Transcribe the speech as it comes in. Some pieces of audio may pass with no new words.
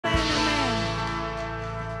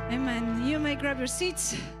Amen. You may grab your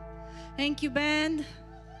seats. Thank you, band.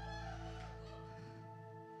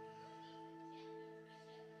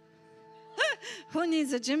 Who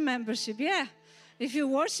needs a gym membership? Yeah. If you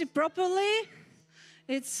worship properly,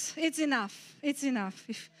 it's enough. It's enough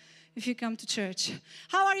if you come to church.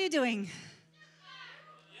 How are you doing?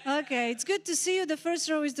 Okay, it's good to see you. The first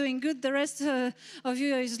row is doing good. The rest of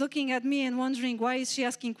you is looking at me and wondering, why is she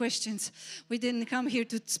asking questions? We didn't come here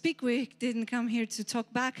to speak. We didn't come here to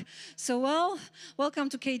talk back. So, welcome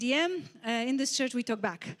to KDM. In this church, we talk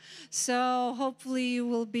back. So, hopefully you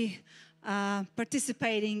will be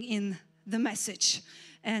participating in the message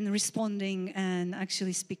and responding and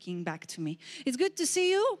actually speaking back to me. It's good to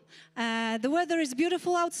see you. The weather is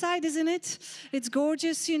beautiful outside, isn't it? It's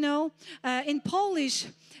gorgeous, you know. In Polish,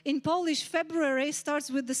 February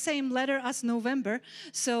starts with the same letter as November.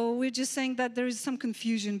 So we're just saying that there is some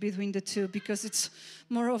confusion between the two because it's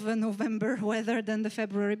more of a November weather than the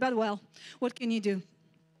February. But well, what can you do?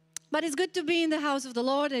 But it's good to be in the house of the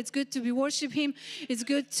Lord. It's good to be worship Him. It's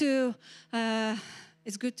good to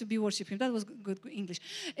be worship Him. That was good English.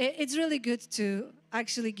 It's really good to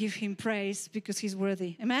actually give Him praise because He's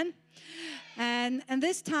worthy. Amen? And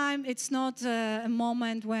this time, it's not a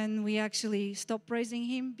moment when we actually stop praising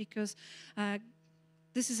Him because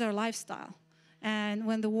this is our lifestyle. And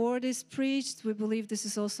when the word is preached, we believe this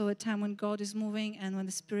is also a time when God is moving and when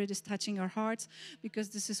the Spirit is touching our hearts, because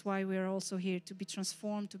this is why we are also here, to be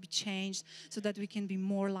transformed, to be changed, so that we can be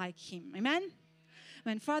more like Him. Amen?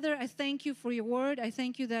 Amen. Father, I thank You for Your word. I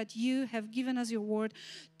thank You that You have given us Your word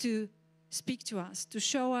to speak to us, to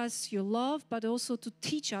show us Your love, but also to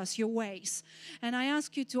teach us Your ways. And I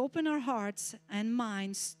ask You to open our hearts and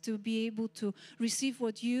minds to be able to receive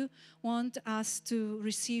what You want us to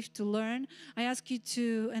receive, to learn. I ask You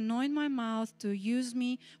to anoint my mouth, to use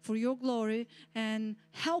me for Your glory, and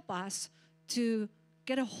help us to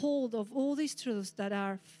get a hold of all these truths that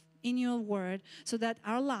are in Your word, so that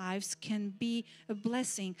our lives can be a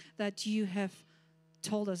blessing that You have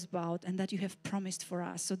told us about and that You have promised for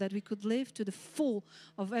us, so that we could live to the full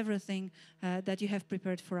of everything that You have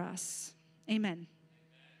prepared for us. Amen.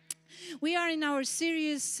 We are in our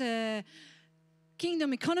series,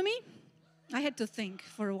 Kingdom Economy. I had to think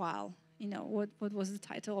for a while, you know, what was the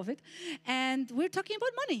title of it. And we're talking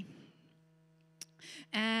about money.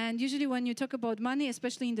 And usually when you talk about money,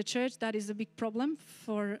 especially in the church, that is a big problem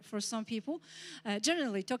for some people.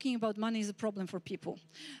 Generally, talking about money is a problem for people.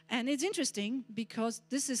 And it's interesting because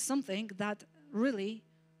this is something that really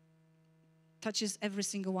touches every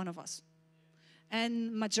single one of us.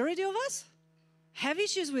 And majority of us have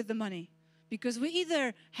issues with the money because we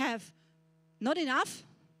either have not enough.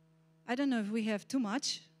 I don't know if we have too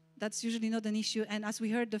much. That's usually not an issue. And as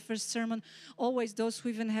we heard the first sermon, always those who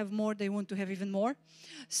even have more, they want to have even more.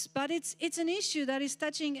 But it's an issue that is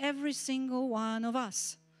touching every single one of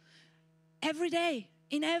us. Every day,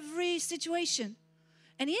 in every situation.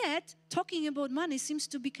 And yet, talking about money seems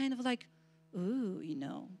to be kind of like, ooh, you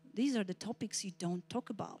know, these are the topics you don't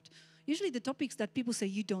talk about. Usually the topics that people say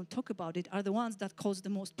you don't talk about it are the ones that cause the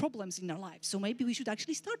most problems in our lives. So maybe we should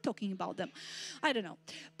actually start talking about them. I don't know.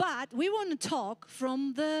 But we want to talk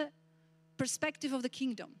from the perspective of the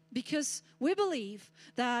kingdom, because we believe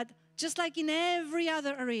that just like in every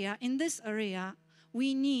other area, in this area,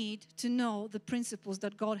 we need to know the principles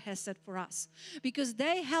that God has set for us, because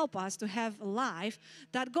they help us to have a life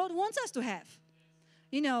that God wants us to have.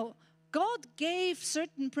 You know, God gave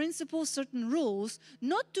certain principles, certain rules,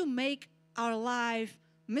 not to make our life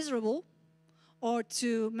miserable or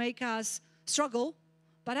to make us struggle,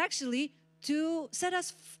 but actually to set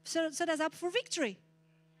us up for victory.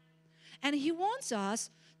 And He wants us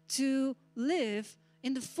to live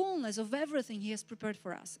in the fullness of everything He has prepared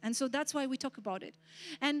for us. And so that's why we talk about it.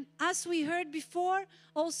 And as we heard before,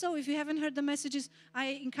 also, if you haven't heard the messages,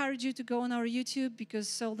 I encourage you to go on our YouTube,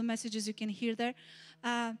 because all the messages you can hear there.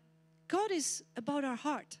 God is about our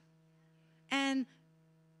heart. And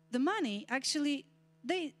the money, actually,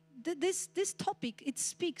 this topic, it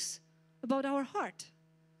speaks about our heart.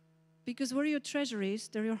 Because where your treasure is,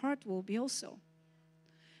 there your heart will be also.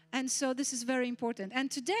 And so this is very important.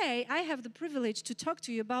 And today, I have the privilege to talk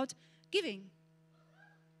to you about giving.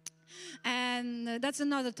 And that's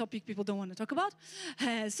another topic people don't want to talk about.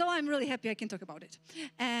 So I'm really happy I can talk about it.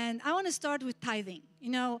 And I want to start with tithing.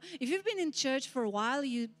 You know, if you've been in church for a while,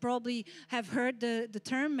 you probably have heard the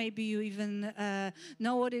term. Maybe you even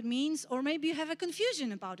know what it means. Or maybe you have a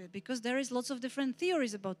confusion about it, because there is lots of different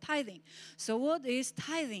theories about tithing. So what is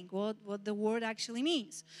tithing? What the word actually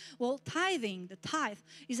means? Well, tithing, the tithe,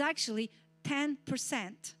 is actually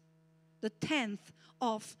 10%. The tenth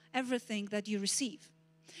of everything that you receive.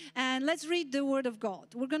 And let's read the Word of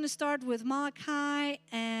God. We're going to start with Malachi,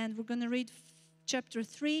 and we're going to read chapter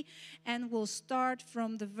 3, and we'll start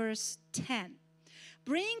from the verse 10.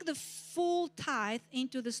 Bring the full tithe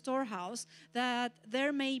into the storehouse, that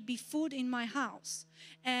there may be food in my house,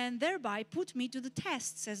 and thereby put me to the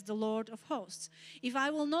test, says the Lord of hosts. If I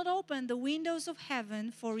will not open the windows of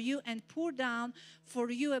heaven for you and pour down for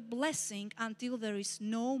you a blessing until there is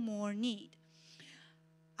no more need.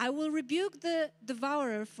 I will rebuke the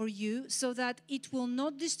devourer for you, so that it will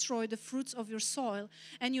not destroy the fruits of your soil,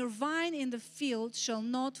 and your vine in the field shall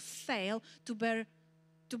not fail to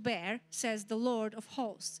bear, says the Lord of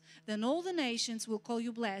hosts. Then all the nations will call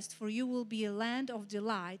you blessed, for you will be a land of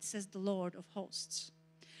delight, says the Lord of hosts.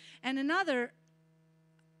 And another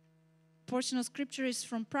portion of scripture is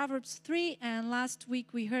from Proverbs 3, and last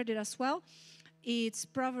week we heard it as well. It's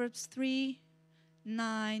Proverbs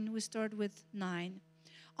 3:9. We start with 9.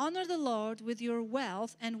 Honor the Lord with your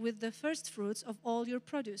wealth and with the first fruits of all your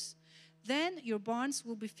produce. Then your barns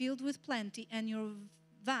will be filled with plenty, and your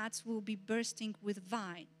vats will be bursting with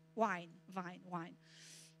wine.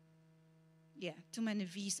 Yeah, too many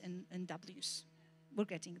V's and W's. We're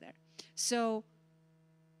getting there. So,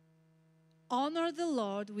 honor the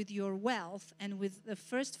Lord with your wealth and with the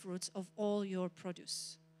first fruits of all your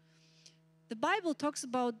produce. The Bible talks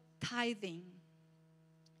about tithing.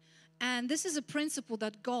 And this is a principle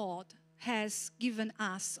that God has given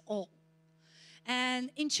us all. And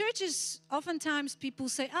in churches, oftentimes people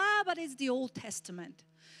say, but it's the Old Testament.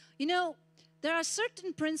 You know, there are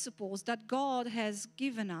certain principles that God has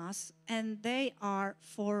given us, and they are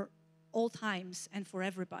for all times and for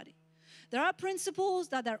everybody. There are principles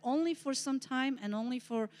that are only for some time and only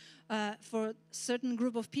for a certain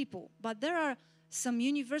group of people. But there are some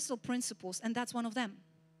universal principles, and that's one of them.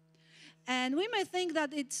 And we may think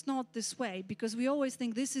that it's not this way, because we always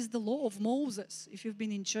think this is the law of Moses. If you've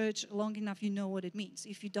been in church long enough, you know what it means.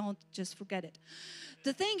 If you don't, just forget it.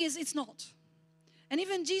 The thing is, it's not. And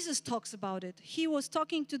even Jesus talks about it. He was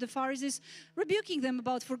talking to the Pharisees, rebuking them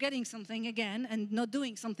about forgetting something again and not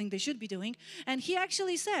doing something they should be doing. And he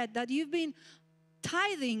actually said that you've been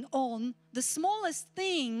tithing on the smallest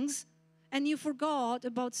things and you forgot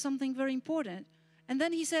about something very important. And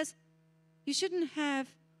then he says, you shouldn't have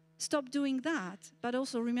stopped doing that, but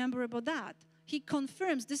also remember about that. He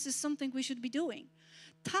confirms this is something we should be doing.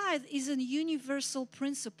 Tithe is a universal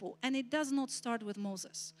principle, and it does not start with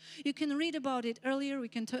Moses. You can read about it earlier. We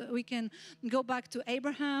can go back to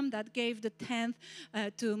Abraham that gave the 10th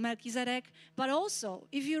to Melchizedek. But also,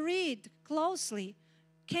 if you read closely,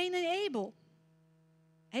 Cain and Abel.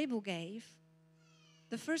 Abel gave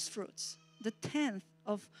the first fruits, the 10th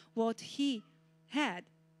of what he had,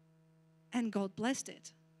 and God blessed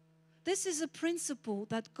it. This is a principle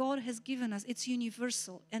that God has given us. It's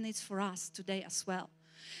universal, and it's for us today as well.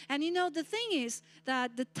 And you know, the thing is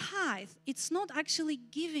that the tithe, it's not actually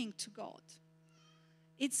giving to God.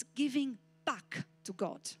 It's giving back to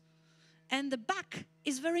God. And the back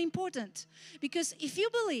is very important, because if you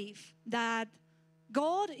believe that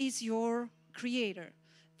God is your creator,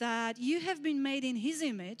 that you have been made in His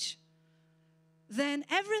image, then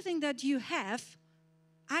everything that you have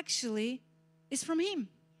actually is from Him.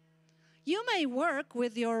 You may work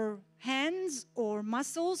with your hands or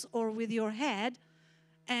muscles or with your head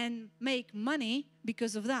and make money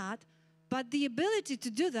because of that, but the ability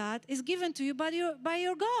to do that is given to you by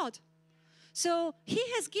your God. So He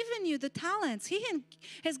has given you the talents. He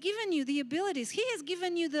has given you the abilities. He has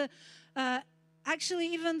given you the,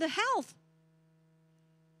 actually even the health.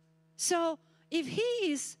 So if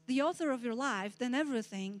He is the author of your life, then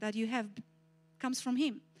everything that you have comes from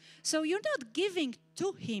Him. So you're not giving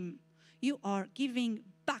to Him. You are giving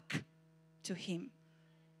back to Him.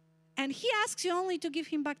 And He asks you only to give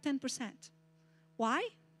Him back 10%. Why?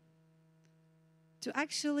 To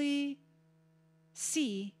actually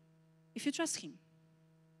see if you trust Him.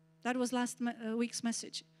 That was last week's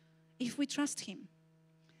message. If we trust Him.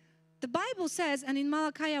 The Bible says, and in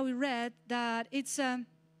Malachi we read, that it's a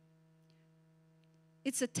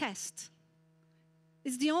test.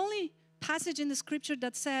 It's the only passage in the scripture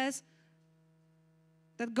that says,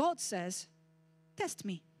 that God says, test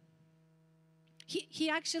me. He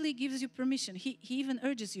actually gives you permission. He even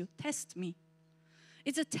urges you, test me.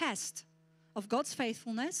 It's a test of God's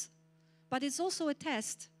faithfulness, but it's also a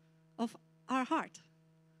test of our heart,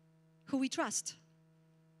 who we trust.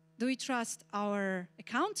 Do we trust our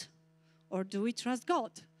account, or do we trust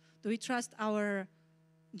God? Do we trust our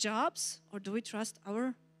jobs, or do we trust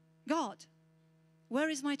our God? Where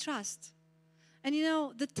is my trust? And you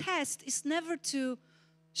know, the test is never to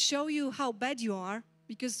show you how bad you are,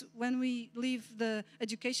 Because when we leave the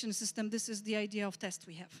education system, this is the idea of test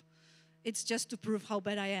we have. It's just to prove how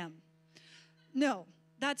bad I am. No,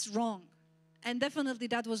 that's wrong. And definitely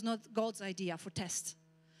that was not God's idea for test.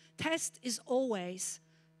 Test is always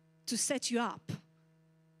to set you up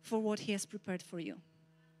for what He has prepared for you.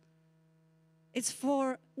 It's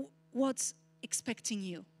for what's expecting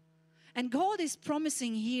you. And God is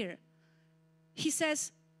promising here. He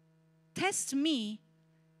says, test me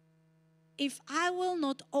if I will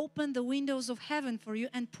not open the windows of heaven for you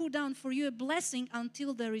and pour down for you a blessing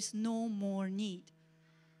until there is no more need.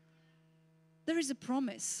 There is a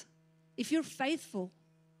promise. If you're faithful,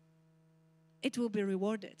 it will be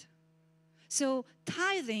rewarded. So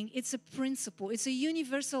tithing, it's a principle. It's a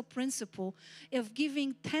universal principle of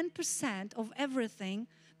giving 10% of everything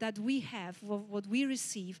that we have, of what we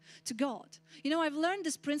receive, to God. You know, I've learned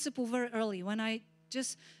this principle very early. When I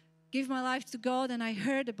just gave my life to God and I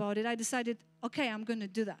heard about it, I decided, okay, I'm going to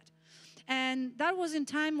do that. And that was in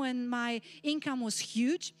time when my income was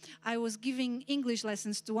huge. I was giving English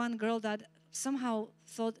lessons to one girl that somehow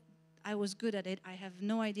thought I was good at it. I have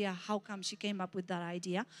no idea how come she came up with that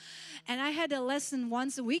idea. And I had a lesson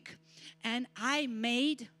once a week, and I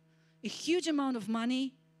made a huge amount of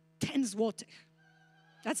money, 10 złotych.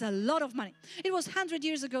 That's a lot of money. It was 100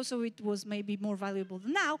 years ago, so it was maybe more valuable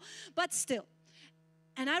than now, but still.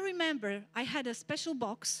 And I remember I had a special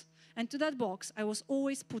box, and to that box I was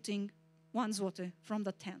always putting 1 złoty from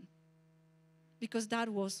the 10, because that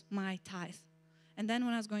was my tithe. And then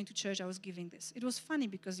when I was going to church, I was giving this. It was funny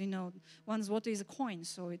because, you know, 1 złoty is a coin,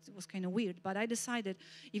 so it was kind of weird. But I decided,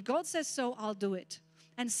 if God says so, I'll do it.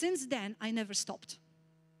 And since then, I never stopped.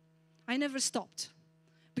 I never stopped.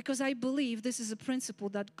 Because I believe this is a principle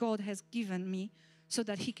that God has given me so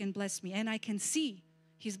that He can bless me. And I can see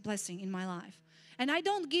His blessing in my life. And I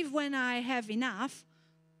don't give when I have enough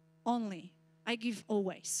only. I give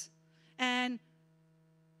always. And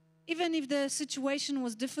even if the situation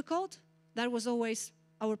was difficult, that was always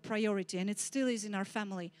our priority, and it still is in our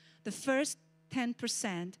family. The first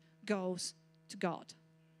 10% goes to God.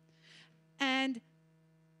 And,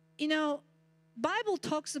 you know, Bible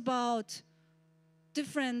talks about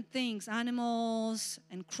different things, animals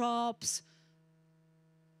and crops.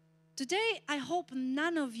 Today, I hope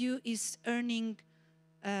none of you is earning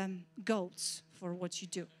goats for what you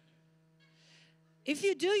do. If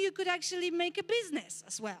you do, you could actually make a business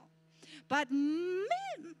as well. But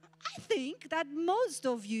I think that most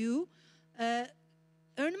of you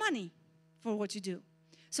earn money for what you do.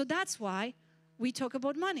 So that's why we talk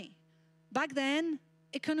about money. Back then,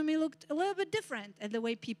 economy looked a little bit different at the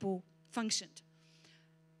way people functioned.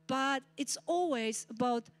 But it's always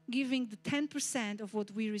about giving the 10% of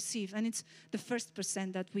what we receive. And it's the first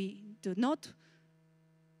percent that we do. Not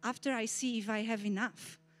after I see if I have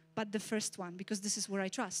enough, but the first one, because this is where I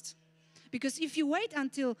trust. Because if you wait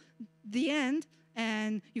until the end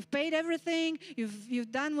and you've paid everything,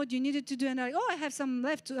 you've done what you needed to do, and like, oh, I have some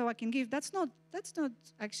left so I can give, that's not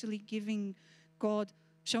actually giving God,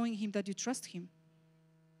 showing Him that you trust Him.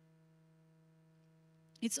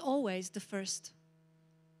 It's always the first.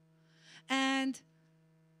 And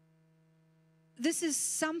this is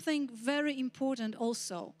something very important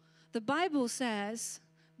also. The Bible says,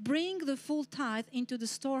 bring the full tithe into the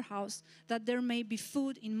storehouse, that there may be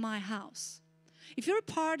food in my house. If you're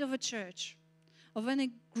part of a church, of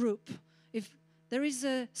any group, if there is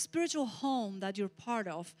a spiritual home that you're part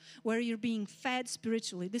of, where you're being fed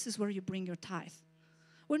spiritually, this is where you bring your tithe.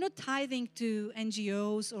 We're not tithing to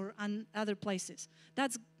NGOs or other places.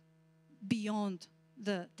 That's beyond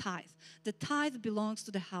the tithe. The tithe belongs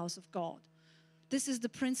to the house of God. This is the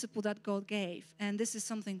principle that God gave, and this is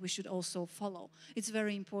something we should also follow. It's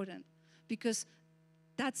very important because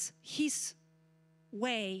that's His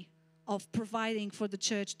way of providing for the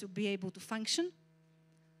church to be able to function,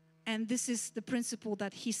 and this is the principle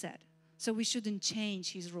that He said. So we shouldn't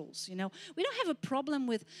change His rules, you know. We don't have a problem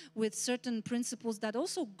with certain principles that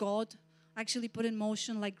also God actually put in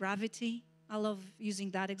motion, like gravity. I love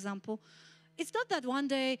using that example. It's not that one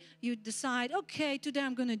day you decide, okay, today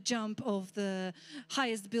I'm going to jump off the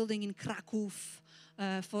highest building in Kraków,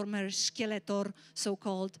 former Szkieletor,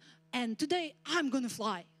 so-called, and today I'm going to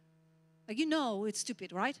fly. Like, you know, it's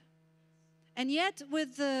stupid, right? And yet,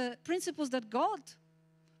 with the principles that God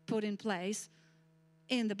put in place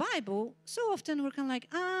in the Bible, so often we're kind of like,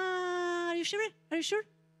 are you sure? Are you sure?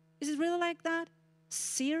 Is it really like that?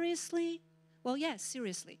 Seriously? Well, yes,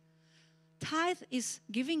 seriously. Tithe is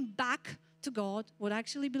giving back to God what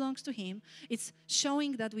actually belongs to Him. It's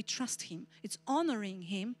showing that we trust Him. It's honoring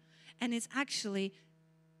Him. And it's actually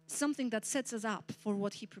something that sets us up for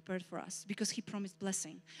what he prepared for us, because he promised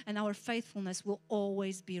blessing, and our faithfulness will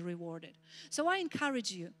always be rewarded. So I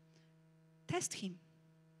encourage you, test him.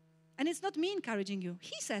 And it's not me encouraging you.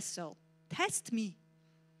 He says so. Test me.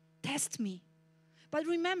 Test me. But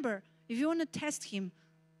remember, if you want to test him,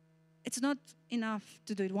 it's not enough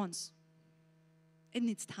to do it once. It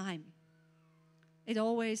needs time. It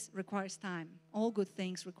always requires time. All good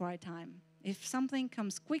things require time. If something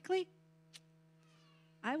comes quickly,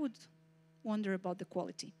 I would wonder about the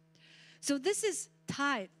quality. So this is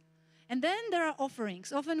tithe. And then there are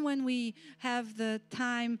offerings. Often when we have the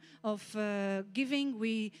time of giving,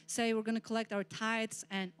 we say we're going to collect our tithes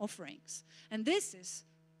and offerings. And this is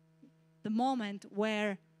the moment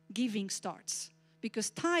where giving starts.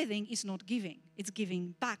 Because tithing is not giving. It's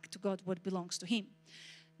giving back to God what belongs to him.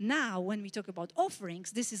 Now, when we talk about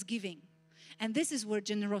offerings, this is giving. And this is where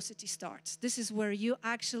generosity starts. This is where you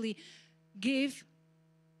actually give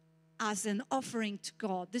as an offering to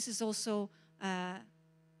God. This is also a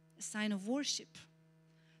sign of worship.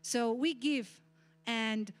 So we give,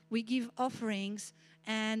 and we give offerings,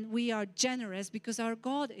 and we are generous because our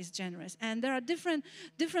God is generous. And there are different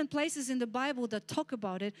places in the Bible that talk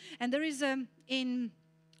about it. And there is in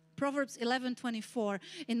Proverbs 11:24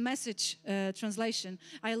 in Message translation.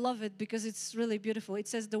 I love it because it's really beautiful. It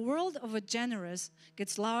says, the world of a generous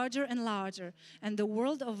gets larger and larger, and the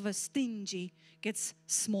world of a stingy gets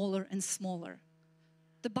smaller and smaller.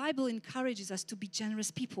 The Bible encourages us to be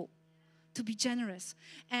generous people, to be generous.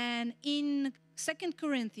 And in 2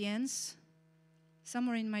 Corinthians,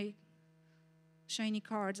 somewhere in my shiny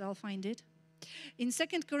cards, I'll find it. In 2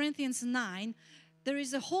 Corinthians 9, there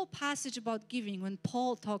is a whole passage about giving when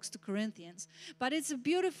Paul talks to Corinthians. But it's a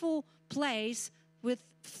beautiful place with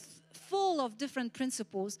full of different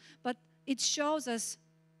principles. But it shows us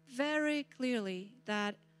very clearly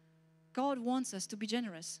that God wants us to be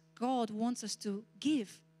generous. God wants us to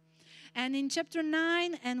give. And in chapter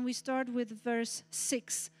 9, and we start with verse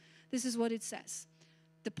 6, this is what it says.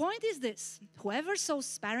 The point is this: whoever sows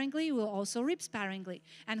sparingly will also reap sparingly,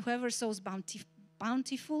 and whoever sows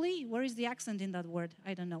bountifully, where is the accent in that word?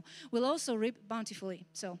 I don't know. Will also reap bountifully.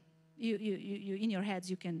 So you in your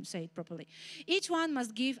heads, you can say it properly. Each one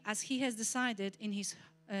must give as he has decided in his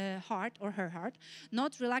heart or her heart,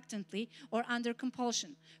 not reluctantly or under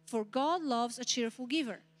compulsion. For God loves a cheerful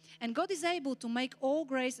giver. And God is able to make all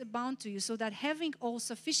grace abound to you, so that having all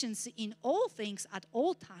sufficiency in all things at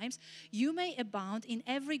all times, you may abound in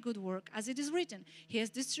every good work, as it is written, He has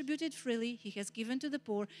distributed freely, He has given to the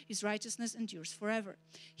poor, His righteousness endures forever.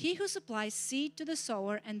 He who supplies seed to the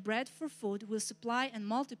sower and bread for food will supply and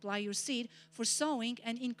multiply your seed for sowing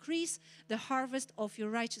and increase the harvest of your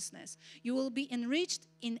righteousness. You will be enriched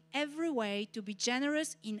in every way to be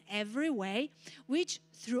generous in every way, which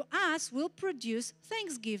through us will produce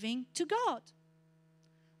thanksgiving to God.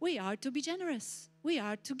 We are to be generous. We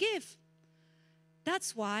are to give.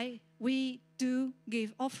 That's why we do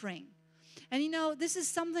give offering. And you know, this is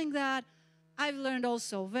something that I've learned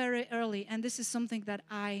also very early, and this is something that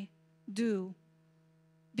I do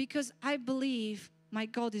because I believe my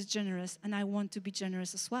God is generous and I want to be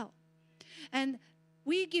generous as well. And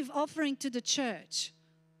we give offering to the church.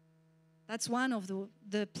 That's one of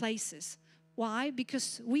the places. Why?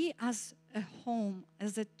 Because we as a home,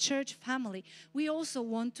 as a church family, we also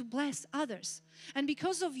want to bless others. And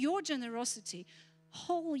because of your generosity,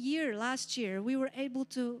 whole year, last year, we were able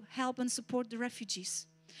to help and support the refugees.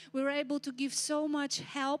 We were able to give so much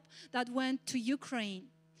help that went to Ukraine.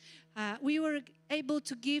 We were able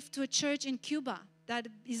to give to a church in Cuba that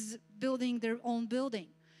is building their own building.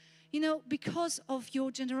 You know, because of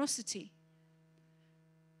your generosity.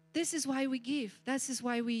 This is why we give. This is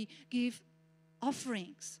why we give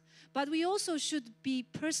offerings. But we also should be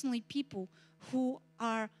personally people who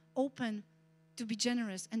are open to be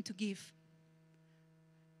generous and to give.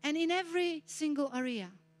 And in every single area.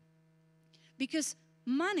 Because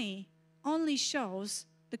money only shows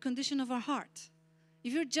the condition of our heart.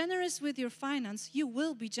 If you're generous with your finance, you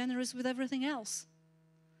will be generous with everything else.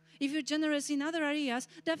 If you're generous in other areas,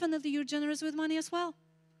 definitely you're generous with money as well.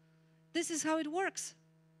 This is how it works.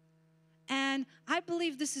 And I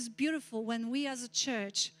believe this is beautiful when we as a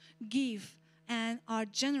church give and are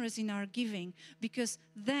generous in our giving, because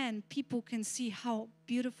then people can see how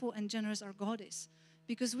beautiful and generous our God is,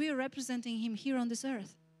 because we are representing Him here on this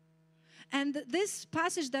earth. And this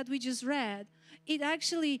passage that we just read, it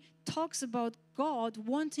actually talks about God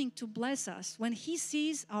wanting to bless us. When He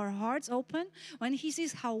sees our hearts open, when He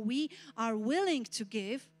sees how we are willing to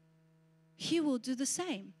give, He will do the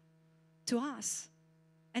same to us.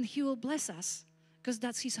 And He will bless us because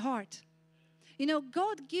that's His heart. You know,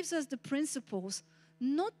 God gives us the principles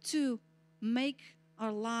not to make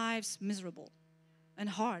our lives miserable and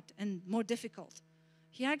hard and more difficult.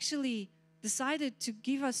 He actually decided to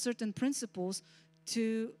give us certain principles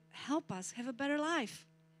to help us have a better life.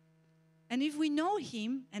 And if we know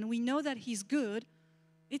him and we know that he's good,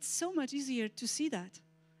 it's so much easier to see that.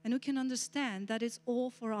 And we can understand that it's all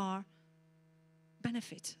for our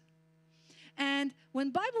benefit. And when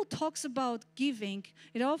Bible talks about giving,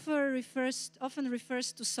 it often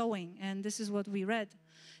refers to sowing. And this is what we read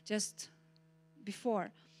just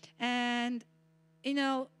before. And,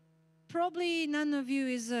 probably none of you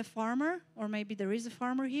is a farmer, or maybe there is a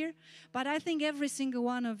farmer here, but I think every single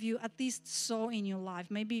one of you at least saw in your life,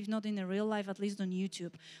 maybe if not in a real life, at least on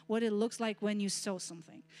YouTube, what it looks like when you sow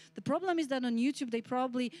something. The problem is that on YouTube, they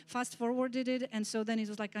probably fast forwarded it, and so then it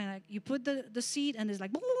was like, you put the seed, and it's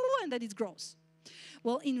like, and then it grows.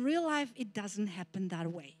 Well, in real life, it doesn't happen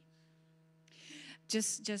that way.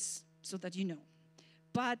 Just so that you know.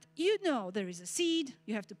 But there is a seed,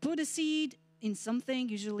 you have to put a seed in something,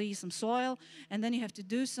 usually some soil, and then you have to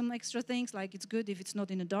do some extra things, like it's good if it's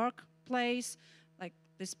not in a dark place, like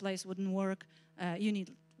this place wouldn't work. You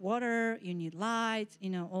need water, you need light,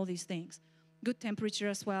 all these things. Good temperature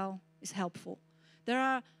as well is helpful.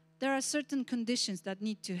 There are certain conditions that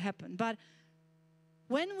need to happen, but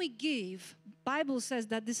when we give, Bible says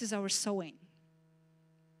that this is our sowing.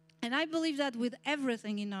 And I believe that with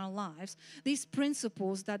everything in our lives, these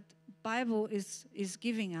principles that Bible is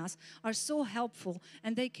giving us are so helpful,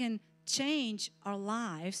 and they can change our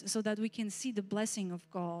lives so that we can see the blessing of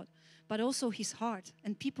God, but also his heart,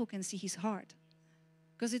 and people can see his heart,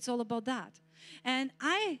 because it's all about that. And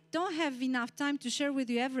I don't have enough time to share with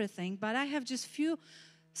you everything, but I have just few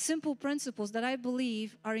simple principles that I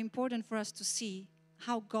believe are important for us to see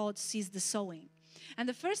how God sees the sowing. And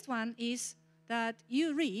the first one is that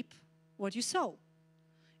you reap what you sow.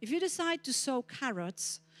 If you decide to sow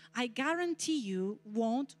carrots, I guarantee you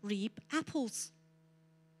won't reap apples.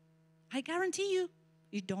 I guarantee you.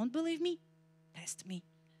 You don't believe me? Test me.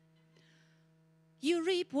 You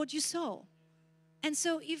reap what you sow. And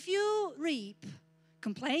so if you reap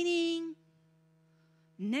complaining,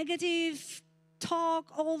 negative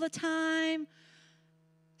talk all the time,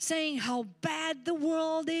 saying how bad the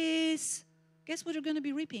world is, guess what you're going to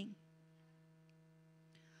be reaping?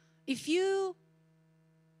 If you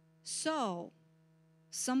sow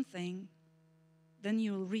something, then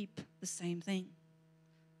you'll reap the same thing.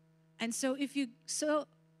 And so if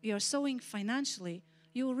you're sowing financially,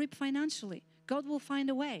 you will reap financially. God will find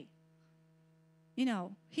a way.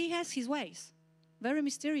 He has his ways. Very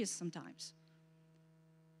mysterious sometimes.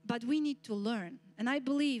 But we need to learn. And I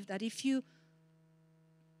believe that if you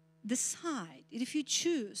decide, if you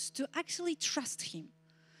choose to actually trust him,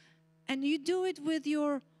 and you do it with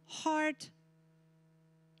your heart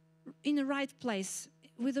in the right place,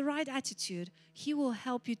 with the right attitude, he will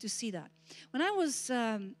help you to see that. When I was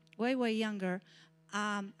way younger,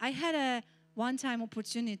 I had a one-time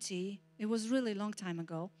opportunity. It was really long time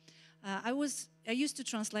ago. I used to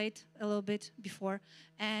translate a little bit before,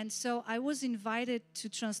 and so I was invited to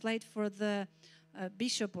translate for the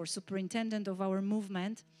bishop or superintendent of our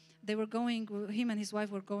movement. They were him and his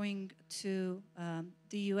wife were going to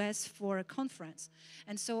the U.S. for a conference,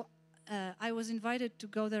 and so I was invited to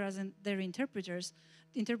go there as their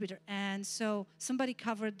interpreter, and so somebody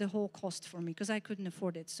covered the whole cost for me because I couldn't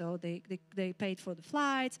afford it. So they paid for the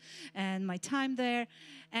flights and my time there.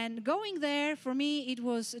 And going there, for me, it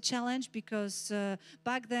was a challenge because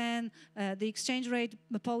back then, the exchange rate,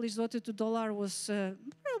 the Polish zloty to dollar, was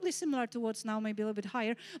probably similar to what's now, maybe a little bit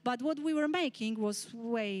higher. But what we were making was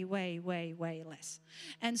way less.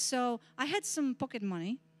 And so I had some pocket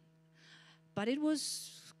money, but it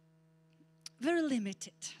was very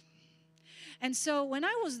limited. And so when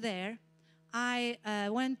I was there, I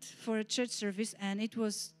went for a church service, and it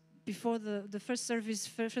was before the first service,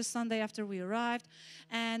 first Sunday after we arrived,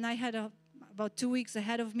 and I had about 2 weeks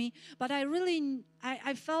ahead of me. But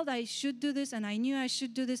I felt I should do this, and I knew I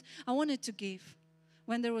should do this. I wanted to give.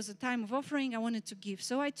 When there was a time of offering, I wanted to give.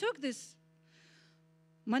 So I took this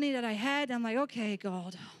money that I had, I'm like, okay,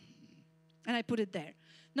 God, and I put it there.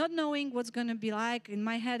 Not knowing what's going to be like. In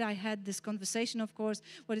my head, I had this conversation, of course,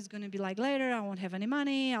 what it's going to be like later. I won't have any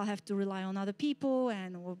money. I'll have to rely on other people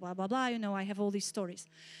and blah, blah, blah. I have all these stories.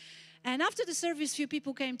 And after the service, few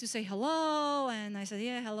people came to say hello. And I said,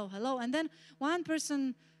 yeah, hello, hello. And then one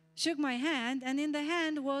person shook my hand, and in the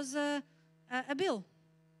hand was a bill.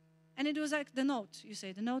 And it was like the note. You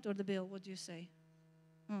say the note or the bill? What do you say?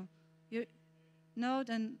 Oh, note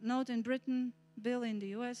in Britain, bill in the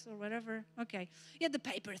U.S. or whatever. Okay. Yeah, the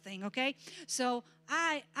paper thing, okay? So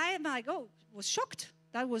I am like, was shocked.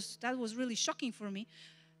 That was really shocking for me.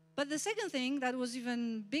 But the second thing that was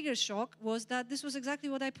even bigger shock was that this was exactly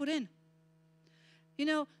what I put in. You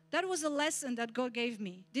know, that was a lesson that God gave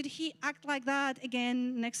me. Did he act like that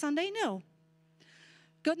again next Sunday? No.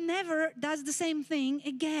 God never does the same thing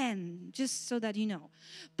again, just so that you know.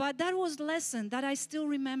 But that was a lesson that I still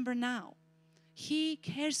remember now. He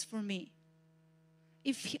cares for me.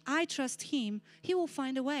 If I trust him, he will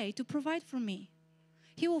find a way to provide for me.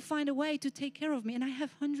 He will find a way to take care of me. And I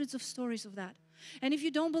have hundreds of stories of that. And if you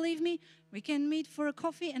don't believe me, we can meet for a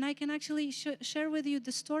coffee and I can actually share with you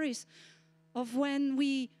the stories of when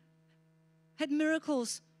we had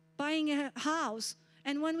miracles buying a house,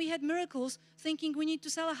 and when we had miracles thinking we need to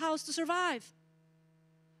sell a house to survive.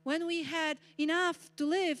 When we had enough to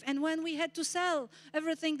live, and when we had to sell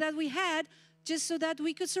everything that we had just so that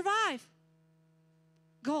we could survive.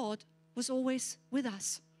 God was always with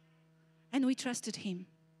us, and we trusted him.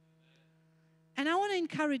 And I want to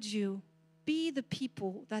encourage you, be the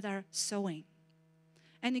people that are sowing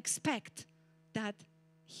and expect that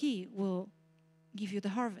he will give you the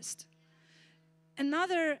harvest.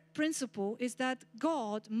 Another principle is that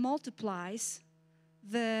God multiplies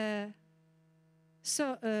the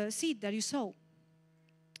seed that you sow.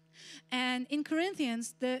 And in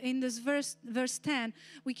Corinthians, in this verse 10,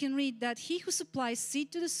 we can read that he who supplies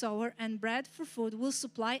seed to the sower and bread for food will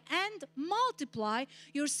supply and multiply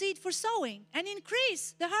your seed for sowing and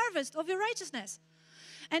increase the harvest of your righteousness.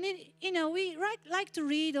 And we like to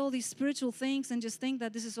read all these spiritual things and just think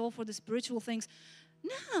that this is all for the spiritual things.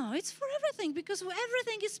 No, it's for everything, because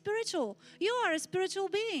everything is spiritual. You are a spiritual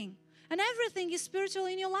being, and everything is spiritual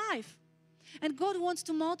in your life. And God wants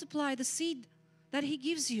to multiply the seed that he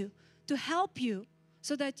gives you to help you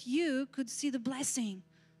so that you could see the blessing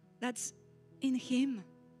that's in him.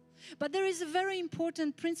 But there is a very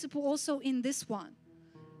important principle also in this one.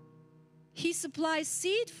 He supplies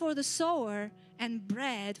seed for the sower and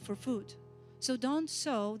bread for food. So don't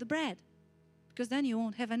sow the bread, because then you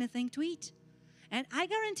won't have anything to eat. And I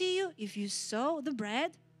guarantee you, if you sow the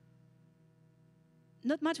bread,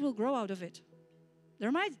 not much will grow out of it.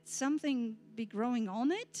 There might something be growing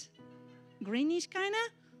on it, greenish kind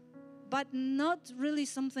of, but not really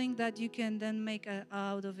something that you can then make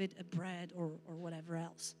out of it a bread or whatever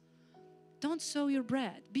else. Don't sow your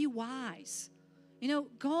bread. Be wise. You know,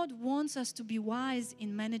 God wants us to be wise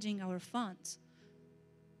in managing our funds,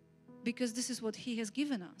 because this is what he has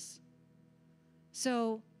given us.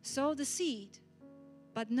 So sow the seed,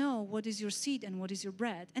 but know what is your seed and what is your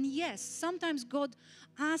bread. And yes, sometimes God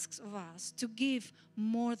asks of us to give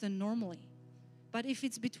more than normally. But if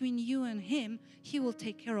it's between you and him, he will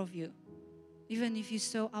take care of you. Even if you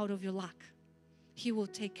sow out of your luck, he will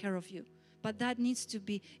take care of you. But that needs to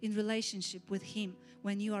be in relationship with him,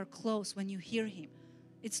 when you are close, when you hear him.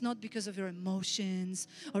 It's not because of your emotions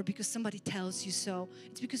or because somebody tells you so.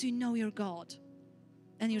 It's because you know your God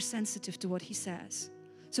and you're sensitive to what he says.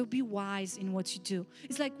 So be wise in what you do.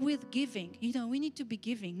 It's like with giving. You know, we need to be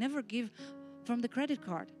giving. Never give from the credit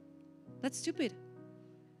card. That's stupid,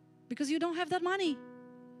 because you don't have that money.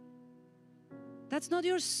 That's not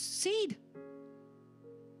your seed.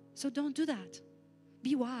 So don't do that.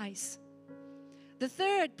 Be wise. The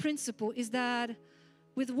third principle is that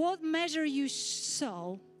with what measure you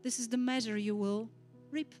sow, this is the measure you will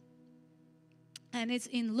reap. And it's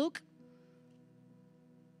in Luke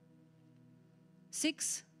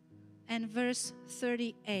 6 and verse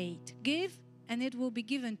 38. Give, and it will be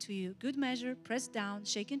given to you. Good measure, pressed down,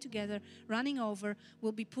 shaken together, running over,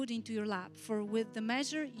 will be put into your lap. For with the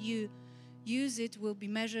measure you use, it will be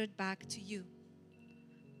measured back to you.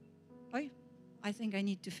 Oh, I think I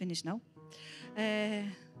need to finish now.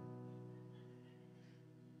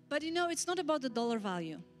 But you know, it's not about the dollar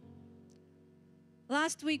value.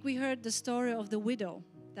 Last week we heard the story of the widow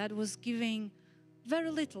that was giving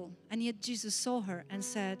very little, and yet Jesus saw her and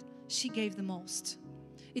said she gave the most.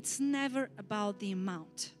 It's never about the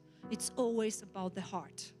amount. It's always about the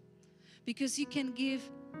heart. Because you can give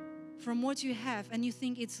from what you have and you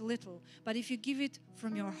think it's little, but if you give it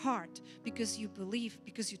from your heart because you believe,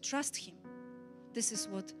 because you trust him, this is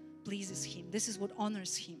what pleases him. This is what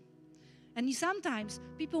honors him. And sometimes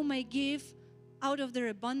people may give out of their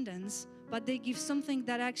abundance, but they give something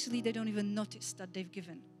that actually they don't even notice that they've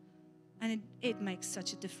given. And it makes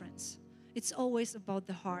such a difference. It's always about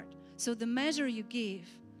the heart. So the measure you give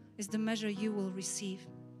is the measure you will receive.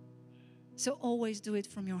 So always do it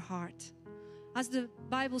from your heart. As the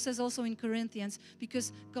Bible says also in Corinthians,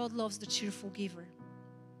 because God loves the cheerful giver.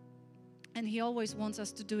 And he always wants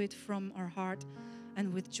us to do it from our heart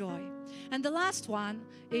and with joy. And the last one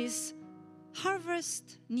is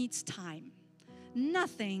harvest needs time.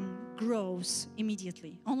 nothing grows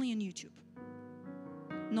immediately, only on YouTube,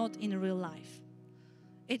 not in real life.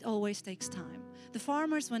 It always takes time. The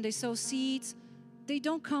farmers, when they sow seeds, they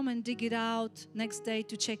don't come and dig it out next day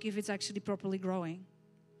to check if it's actually properly growing.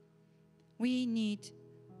 We need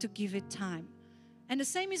to give it time. And the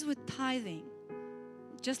same is with tithing.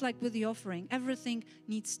 Just like with the offering, everything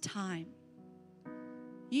needs time.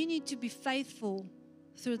 You need to be faithful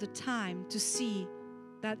through the time to see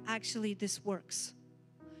that actually this works.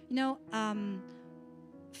 You know, a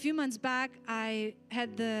few months back, I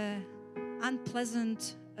had the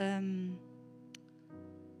unpleasant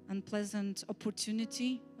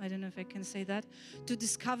opportunity, I don't know if I can say that, to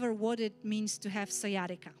discover what it means to have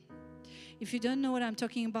sciatica. If you don't know what I'm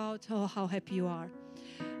talking about, oh, how happy you are.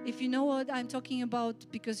 If you know what I'm talking about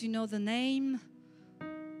because you know the name,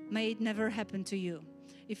 may it never happen to you.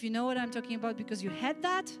 If you know what I'm talking about because you had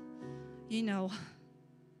that, you know.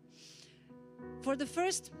 For the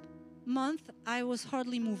first month, I was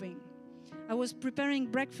hardly moving. I was preparing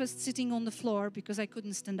breakfast sitting on the floor because I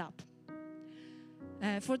couldn't stand up.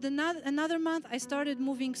 For another month, I started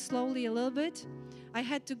moving slowly a little bit. I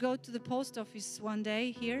had to go to the post office one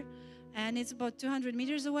day here, and it's about 200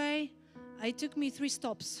 meters away. It took me 3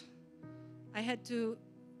 stops. I had to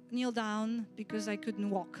kneel down because I couldn't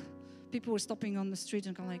walk. People were stopping on the street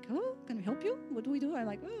and kind of like, oh, can we help you? What do we do? I'm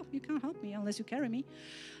like, oh, you can't help me unless you carry me.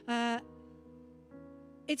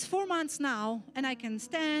 It's 4 months now, and I can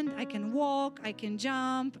stand, I can walk, I can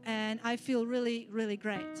jump, and I feel really, really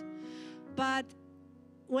great. But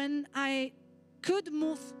when I could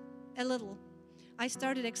move a little, I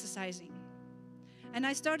started exercising. And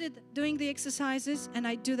I started doing the exercises, and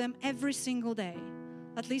I do them every single day,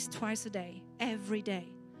 at least twice a day, every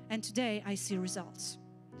day. And today I see results.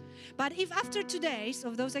 But if after 2 days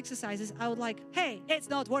of those exercises, I would like, hey, it's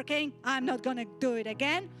not working, I'm not gonna do it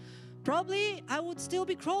again, probably I would still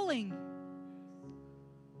be crawling,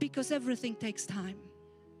 because everything takes time.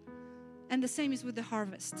 And the same is with the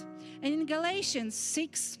harvest. And in Galatians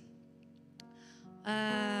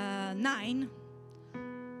 6:9,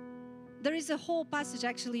 there is a whole passage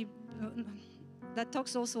actually that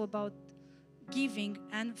talks also about giving.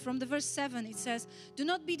 And from the verse 7, it says, do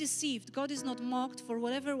not be deceived. God is not mocked, for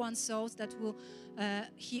whatever one sows, that will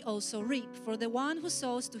he also reap. For the one who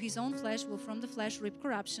sows to his own flesh will from the flesh reap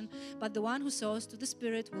corruption, but the one who sows to the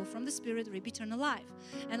Spirit will from the Spirit reap eternal life.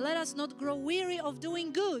 And let us not grow weary of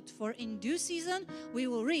doing good, for in due season we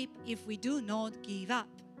will reap if we do not give up.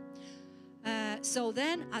 So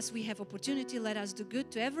then, as we have opportunity, let us do good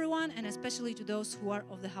to everyone, and especially to those who are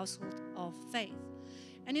of the household of faith.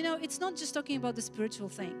 And you know, it's not just talking about the spiritual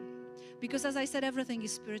thing, because as I said, everything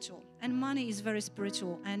is spiritual, and money is very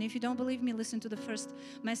spiritual. And if you don't believe me, listen to the first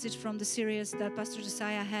message from the series that Pastor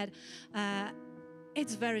Josiah had.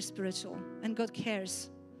 It's very spiritual, and God cares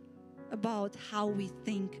about how we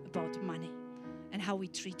think about money and how we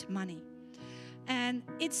treat money. And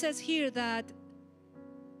it says here that,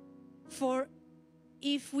 for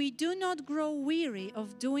if we do not grow weary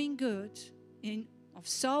of doing good, of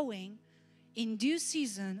sowing, in due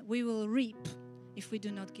season we will reap if we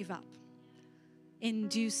do not give up. In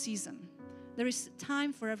due season. There is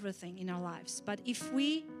time for everything in our lives. But if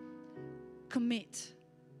we commit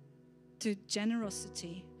to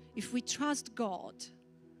generosity, if we trust God,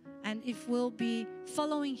 and if we'll be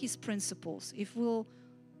following His principles, if we'll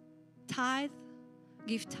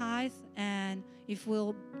give tithe, and if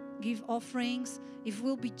we'll give offerings, if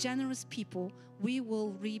we'll be generous people, we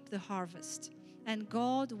will reap the harvest. And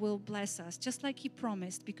God will bless us, just like He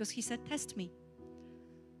promised, because He said, test me.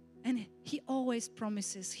 And He always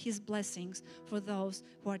promises His blessings for those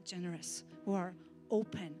who are generous, who are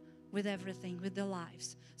open with everything, with their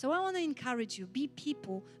lives. So I want to encourage you, be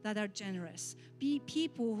people that are generous. Be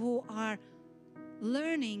people who are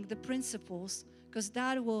learning the principles, because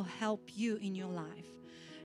that will help you in your life.